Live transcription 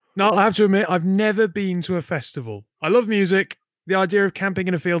No, I have to admit, I've never been to a festival. I love music. The idea of camping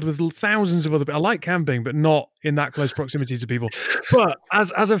in a field with thousands of other people. I like camping, but not in that close proximity to people. But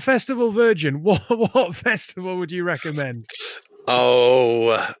as a festival virgin, what festival would you recommend?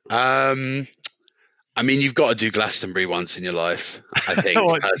 Oh, I mean, you've got to do Glastonbury once in your life, I think,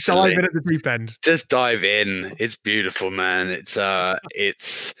 Or dive personally. in at the deep end. Just dive in. It's beautiful, man. It's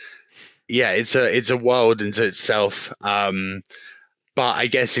yeah, it's a world into itself. But I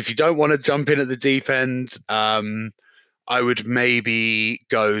guess if you don't want to jump in at the deep end, I would maybe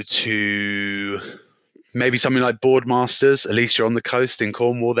go to maybe something like Boardmasters. At least you're on the coast in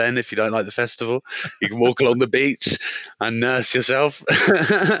Cornwall. Then, if you don't like the festival, you can walk along the beach and nurse yourself.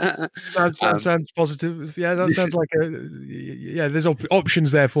 um, Sounds positive. Yeah, that sounds like a yeah. There's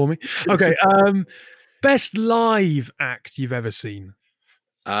options there for me. Okay. Best live act you've ever seen?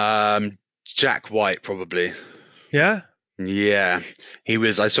 Jack White, probably. Yeah. Yeah, he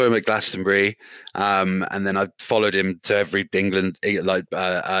was. I saw him at Glastonbury, and then I followed him to every England,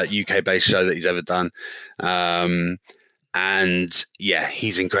 UK-based show that he's ever done. Um, and yeah,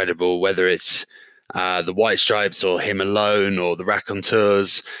 he's incredible. Whether it's the White Stripes or him alone or the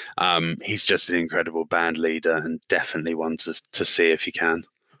Raconteurs, he's just an incredible band leader and definitely one to see if you can.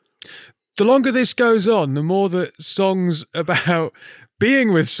 The longer this goes on, the more that songs about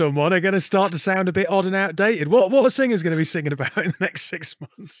being with someone are going to start to sound a bit odd and outdated. What are singers going to be singing about in the next 6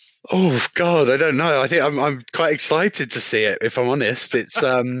 months? Oh God, I don't know. I think I'm quite excited to see it. If I'm honest,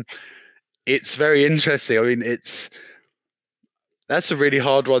 it's very interesting. I mean, it's that's a really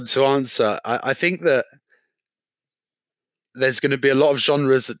hard one to answer. I think that there's going to be a lot of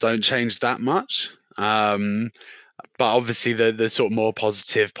genres that don't change that much. But obviously the sort of more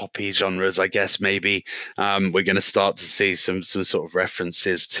positive poppy genres, I guess maybe we're going to start to see some sort of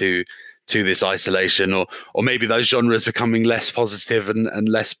references to this isolation, or maybe those genres becoming less positive and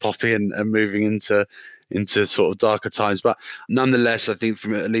less poppy and moving into sort of darker times. But nonetheless, I think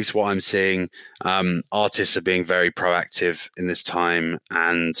from at least what I'm seeing, artists are being very proactive in this time,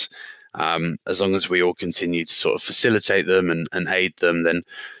 and as long as we all continue to sort of facilitate them and aid them,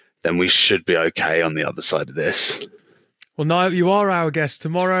 then we should be okay on the other side of this. Well, Niall, you are our guest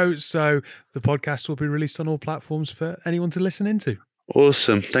tomorrow, so the podcast will be released on all platforms for anyone to listen into.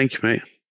 Awesome. Thank you, mate.